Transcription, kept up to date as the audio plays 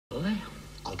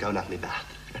go and have my bath.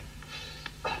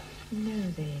 Now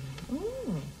then.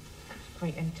 Oh, that's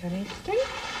quite interesting.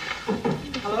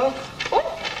 Hello?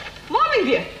 Oh, morning,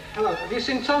 dear. Hello, have you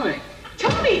seen Tommy?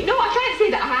 Tommy? No, I can't say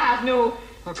that I have, no.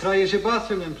 Well, can I use your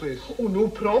bathroom then, please? Oh, no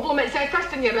problem. It's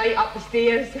first on your right up the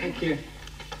stairs. Thank you.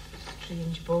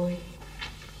 Strange boy.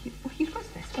 Oh, here, what's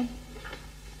this one?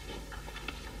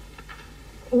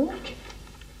 Oh,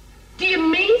 dear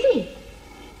Maisie.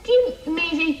 Dear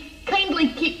Maisie, kindly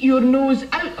keep your nose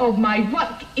out of my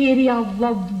work area,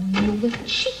 love. You little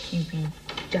cheeky wee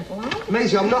devil.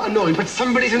 Maisie, I'm not annoying, but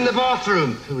somebody's in the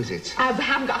bathroom. Who is it? I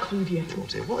haven't got a clue, dear.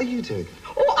 What are you doing?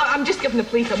 Oh, I'm just giving the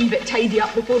place a wee bit tidy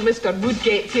up before Mr. Wood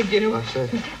gets here, you know. I see.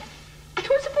 I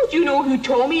don't suppose you know who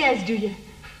Tommy is, do you?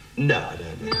 No, I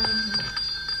don't know.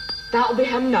 That'll be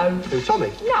him now. Who,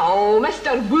 Tommy? No,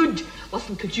 Mr. Wood.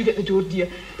 Listen, could you get the door, dear?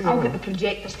 I'll get the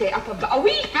projector set up. I've got a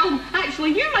wee film.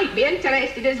 Actually, you might be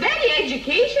interested. It's very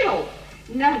educational.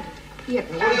 Now, here.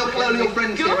 All your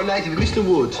friends here are native. Mr.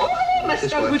 Wood. Oh,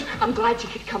 Mr. Wood, I'm glad you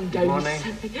could come down. Morning.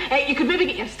 You could maybe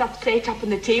get your stuff set up on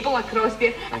the table across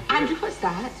there. Andrew, what's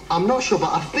that? I'm not sure,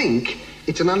 but I think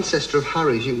it's an ancestor of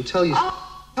Harry's. You can tell you...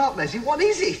 Oh, Maisie, what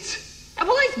is it?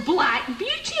 Well, it's Black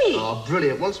Beauty. Oh,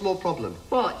 brilliant. One small problem.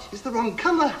 What? It's the wrong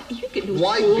colour. You get no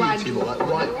White soul, Beauty, Andrew. more like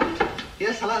white.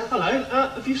 Yes, hello? Hello,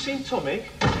 have you seen Tommy?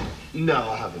 No,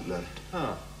 I haven't, no.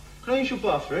 Ah. Can I use your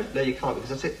bathroom? No, you can't,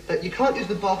 because that's it. You can't use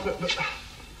the bathroom, but...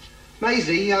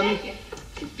 Maisie,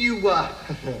 if you want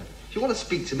to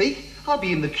speak to me, I'll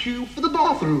be in the queue for the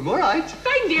bathroom, all right?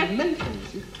 Fine, dear.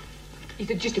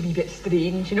 It's just a wee bit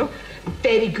strange, you know.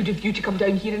 Very good of you to come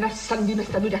down here on a Sunday,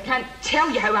 Mr. Wood. I can't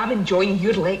tell you how I'm enjoying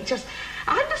your lectures.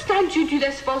 I understand you do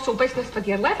this fossil business for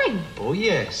your living. Oh,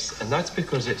 yes, and that's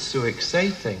because it's so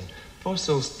exciting.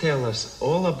 Fossils tell us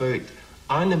all about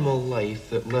animal life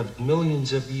that lived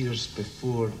millions of years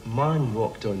before man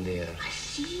walked on the earth. I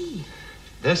see.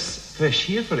 This fish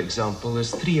here, for example,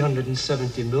 is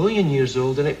 370 million years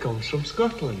old and it comes from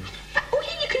Scotland. Oh,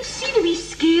 here you can see the wee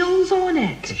scales on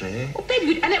it. Correct. Oh, very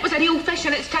good. And it was a real fish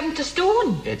and it's turned to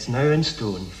stone. It's now in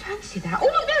stone. Fancy that. Oh,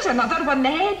 look, there's another one.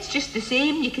 The head's just the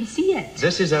same. You can see it.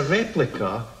 This is a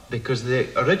replica because the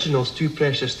original's too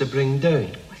precious to bring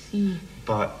down. I see.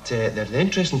 But the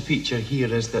interesting feature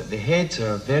here is that the heads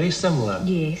are very similar.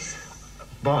 Yes.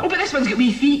 But Oh, but this one's got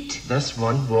wee feet. this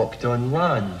one walked on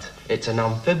land. It's an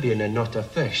amphibian and not a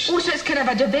fish. Oh, so it's kind of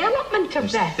a development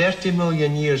of There's this. 30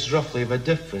 million years roughly of a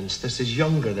difference. This is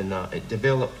younger than that. It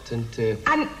developed into...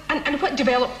 And what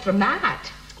developed from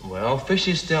that? Well,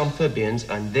 fishes to amphibians,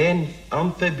 and then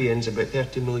amphibians about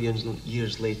 30 million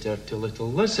years later to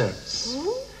little lizards.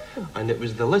 Oh. And it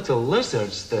was the little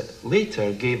lizards that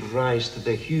later gave rise to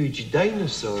the huge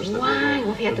dinosaurs.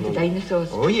 Wow, I've heard of the dinosaurs.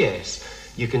 Oh, yes.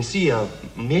 You can see a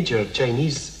major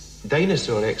Chinese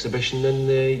dinosaur exhibition in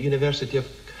the University of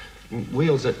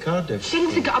Wales at Cardiff.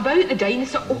 Things that got about the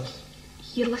dinosaur. Oh,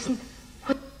 here, listen.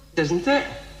 What? Isn't it?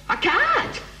 A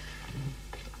cat?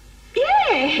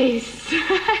 Yes.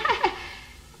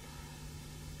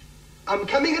 I'm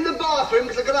coming in the bathroom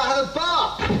because I've got to have a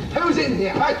bath. Who's in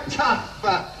here?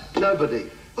 Tough. Nobody.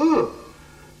 Ooh.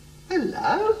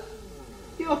 Hello.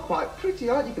 You're quite pretty,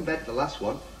 aren't you, compared to the last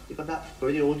one? You've got that fur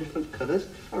in all different colours.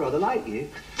 I rather like you.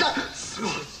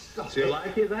 Do you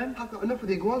like it then? I've got enough of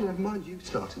the iguana, never mind you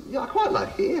starting. Yeah, I quite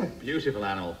like it, yeah. Beautiful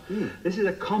animal. This is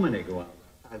a common iguana.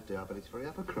 I do, but it's very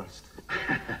upper crust.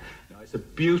 No, it's a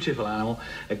beautiful animal.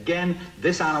 Again,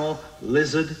 this animal,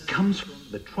 lizard, comes from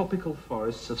the tropical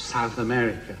forests of South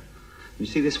America. You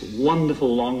see this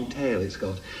wonderful long tail it's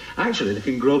got. Actually, they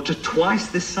can grow to twice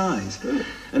this size.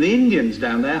 And the Indians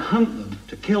down there hunt them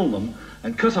to kill them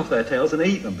and cut off their tails and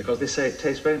eat them because they say it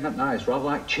tastes very nice, rather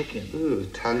like chicken. Ooh,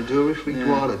 tandoori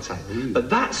iguana tail. Ooh. But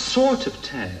that sort of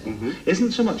tail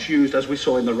isn't so much used as we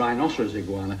saw in the rhinoceros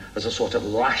iguana as a sort of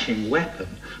lashing weapon,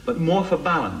 but more for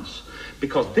balance.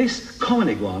 Because this common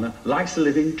iguana likes to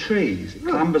live in trees. It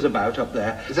clambers about up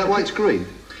there. Is that why it's green?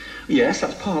 Yes,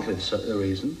 that's partly the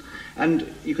reason.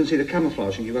 And you can see the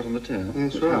camouflaging you've got on the tail.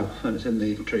 That's right. When it's in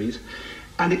the trees.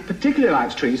 And it particularly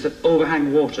likes trees that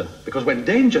overhang water, because when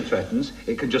danger threatens,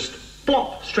 it can just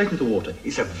plop straight into water.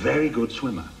 It's a very good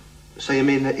swimmer. So you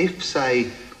mean that if,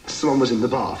 say, someone was in the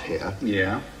bath here...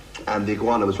 Yeah. ...and the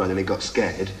iguana was running and it got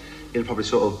scared, it'd probably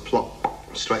sort of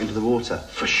plop straight into the water.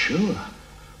 For sure.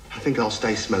 I think I'll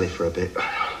stay smelly for a bit.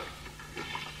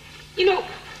 You know,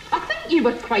 I think you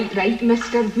were quite right,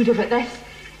 Mr. Wood, about this.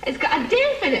 It's got a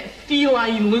definite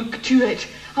feline look to it.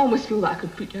 I almost feel like I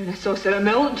could put down a saucer of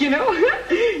milk, you know.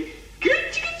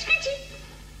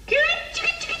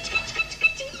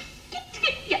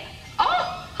 Yeah.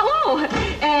 Oh,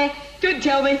 hello. Don't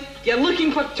tell me you're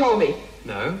looking for Tommy.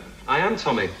 No, I am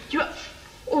Tommy. You...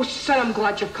 Oh, sir, I'm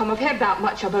glad you've come. I've heard that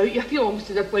much about you. I feel almost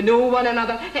as if we know one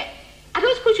another. I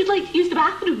don't suppose you'd like to use the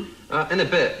bathroom? In a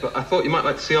bit, but I thought you might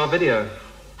like to see our video.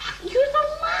 You're the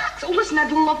Larks. Oh, listen,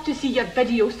 I'd love to see your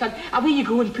video, son. Away you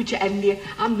go and put it in there.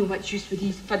 I'm no much use with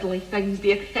these fiddly things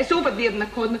there. It's over there in the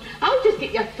corner. I'll just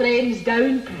get your friends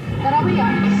down. They're away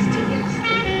up the stairs.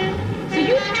 So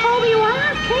you're Tommy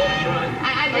Lark, eh?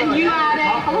 And you are,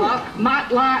 hello, Mark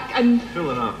Lark and... Phil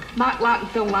Lark. Mark Lark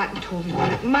and Phil Lark and Tommy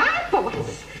Lark.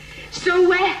 Marvellous.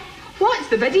 So, what's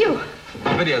the video?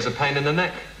 The video's a pain in the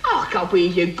neck. Oh, away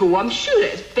you go. I'm sure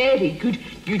it's very good.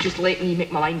 You just let me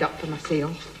make my mind up for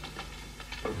myself.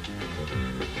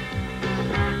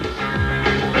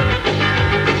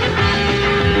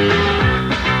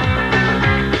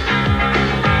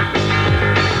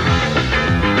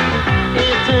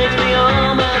 It takes me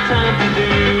all my time to do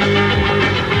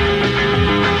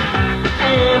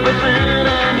everything I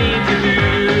need to do.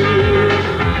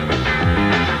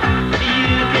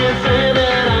 You can say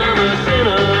that I'm a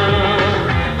sinner,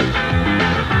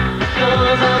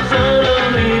 'cause I'm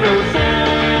certainly no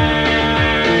saint.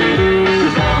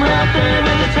 'Cause I'm out there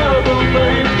with a terrible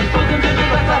brain, spoken to the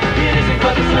doctor, it isn't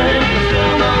quite the same.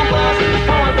 Still no glass, it's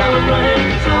pouring down with rain.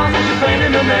 It's all such a pain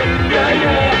in the neck, yeah,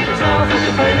 yeah. It's all such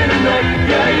a pain in the neck,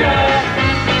 yeah, yeah.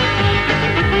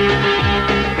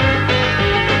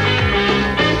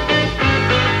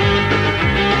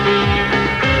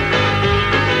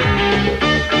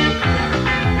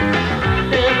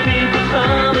 There's people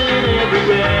coming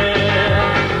everywhere.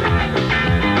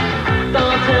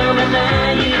 Don't tell me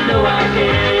now, you know I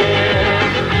care.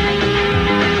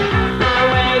 I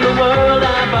ran the world, I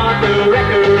bought the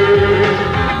record.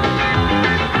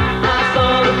 I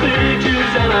saw the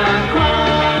pictures and I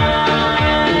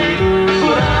cried.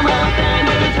 But I'm out there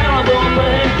with a terrible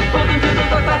pain. Spoken to the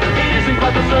doctor, it isn't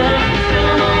quite the same.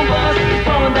 Still no buzz, it's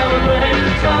pouring down with rain.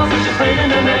 It's all such a pain in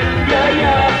the neck, yeah,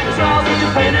 yeah. It's all such a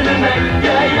pain in the neck,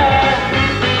 yeah, yeah.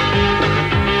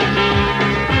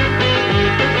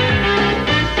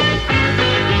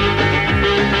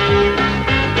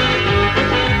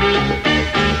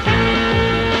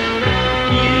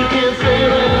 You can say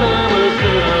that I'm a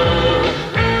sinner,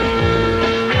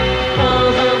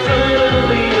 'cause I'm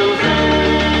certainly no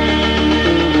saint.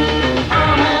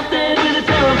 I'm half dead with a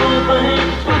terrible pain.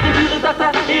 Spoken to the doctor,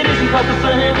 it isn't quite the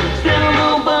same. Still no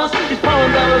buzz, it's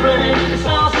pouring down with rain. It's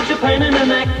all such a pain in the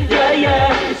neck, yeah,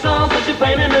 yeah. It's all such a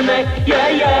pain in the neck, yeah,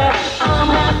 yeah. I'm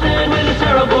half dead with a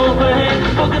terrible pain.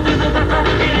 Spoken to the doctor,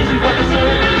 it isn't quite the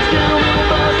same. Still no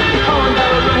buzz, it's pouring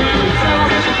down with rain. It's all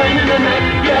such a pain in the neck,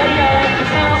 yeah, yeah.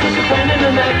 It's all such a pain in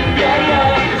the neck, yeah,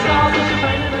 yeah. It's all such a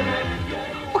pain in the neck,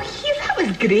 yeah. Oh, yeah, that was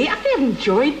great. I really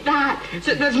enjoyed that. So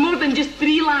there's more than just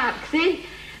 3 larks, eh?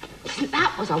 Listen,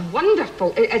 that was a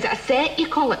wonderful... Is it a set, you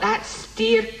call it? That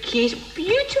staircase.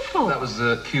 Beautiful. That was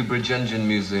the Kew Bridge Engine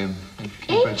Museum. in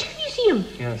Kew Bridge. Engine museum?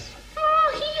 Yes.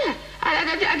 Oh, here.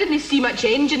 I didn't see much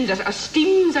engines or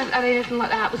steams or anything like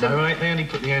that. Was No, it... right, they only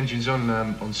put the engines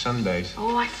on Sundays.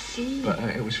 Oh, I see. But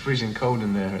it was freezing cold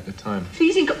in there at the time.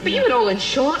 Freezing cold. But you were all in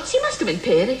shorts. You must have been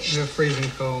perished. You're freezing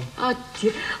cold. Oh,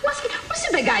 dear. Listen, what's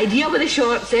the big idea with the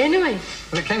shorts anyway?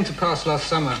 Well, it came to pass last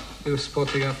summer. We were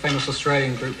supporting a famous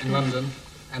Australian group in London,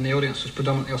 and the audience was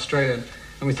predominantly Australian.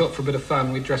 And we thought for a bit of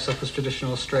fun, we'd dress up as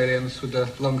traditional Australians with the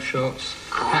long shorts,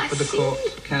 hat with the cork,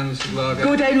 cans of lager.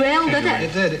 Go down well, did it?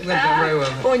 It did. It went down very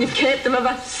well. Oh, and you've kept them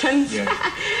ever since. Yeah.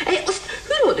 Hey, listen,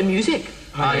 who wrote the music?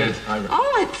 I did.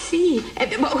 Oh, let's see.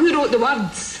 Who wrote the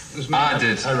words? It was me. I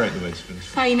did. I wrote the words for this.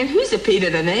 Fine, and who's the pain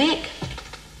in the neck?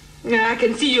 Yeah, I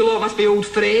can see you lot must be old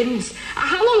friends.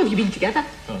 How long have you been together?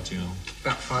 Far too long.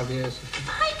 About 5 years.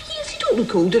 5 years? You don't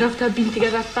look old enough to have been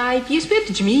together 5 years. Where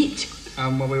did you meet?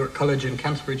 Well, we were at college in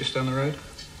Canterbury, just down the road.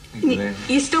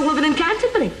 You still living in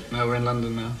Canterbury? No, we're in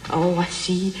London now. Oh, I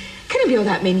see. Can't be all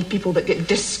that many people that get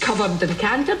discovered in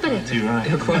Canterbury. Too right.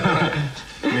 You're quite right.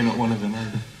 We're not one of them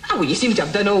either. Oh, well, you seem to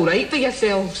have done all right for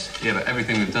yourselves. Yeah, but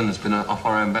everything we've done has been off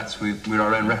our own bets. We're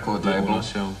our own record Did it all label.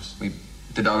 ourselves. We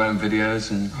did our own videos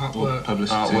and Artwork.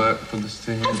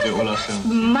 publicity. We do it all ourselves.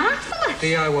 Marvellous.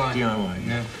 DIY. DIY,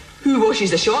 yeah. Who washes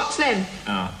the shorts then?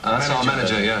 That's our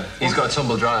manager, yeah. He's got a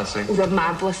tumble dryer, see. Oh, they're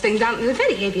marvellous things, aren't they? They're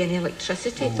very heavy in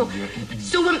electricity.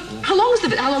 So how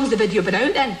long's the video been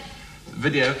out then?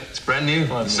 Video, it's brand new.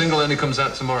 The single only comes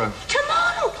out tomorrow.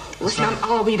 Tomorrow. Listen,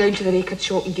 I'll be down to the record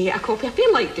shop and get a copy. I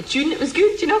feel like the tune. It was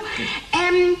good, you know.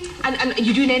 And are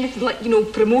you doing anything like, you know,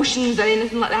 promotions or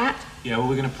anything like that? Yeah, well,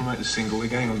 we're going to promote the single. We're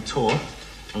going on tour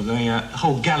of the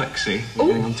whole galaxy. We're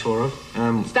going on tour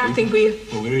of. Starting where?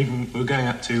 Well, we're going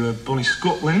up to Bonnie,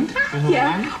 Scotland.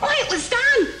 Yeah. Oh, hey,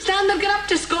 Stan, they're going up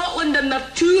to Scotland on their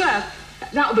tour.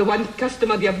 that'll be one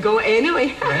customer you've got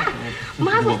anyway.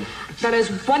 Marvellous. There is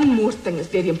one more thing that's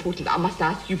very important that I must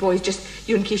ask you boys, just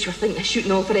in case you were thinking of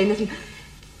shooting off or anything.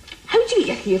 How do you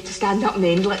get your hair to stand up and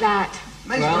end like that?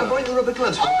 Maisie, can I borrow your rubber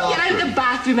gloves? Oh, you're out of the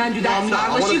bathroom, Andrew. That's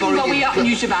marvellous. You can go away up and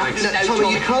use your bathroom now,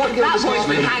 Tommy, you can't go in that the boy's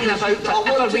been bathroom. hanging about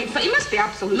forever waiting for... He must be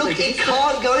absolutely... Look, he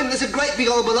can't go in. There's a great big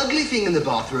horrible ugly thing in the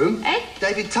bathroom. Eh?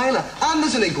 David Taylor. And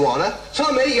there's an iguana.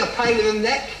 Tommy, you're pain in the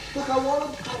neck. Look, I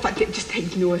want him. But just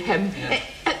ignore him.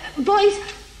 Boys,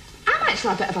 I'm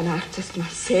actually a bit of an artist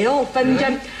myself, and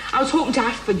I was hoping to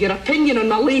ask for your opinion on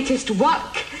my latest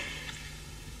work.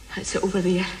 That's it over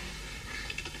there.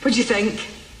 What do you think?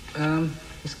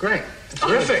 It's great. It's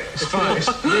Terrific. It's fine.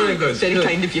 It's really good. Very Good.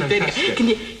 kind of you.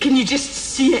 Fantastic. Can you just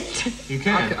see it? You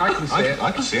can. I can see it.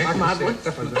 I can see it. I can see Marvellous. it,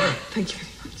 definitely. Thank you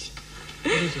very much.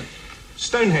 What is it?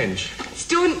 Stonehenge.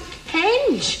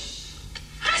 Stonehenge.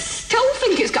 I still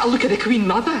think it's got a look of the Queen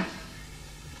Mother.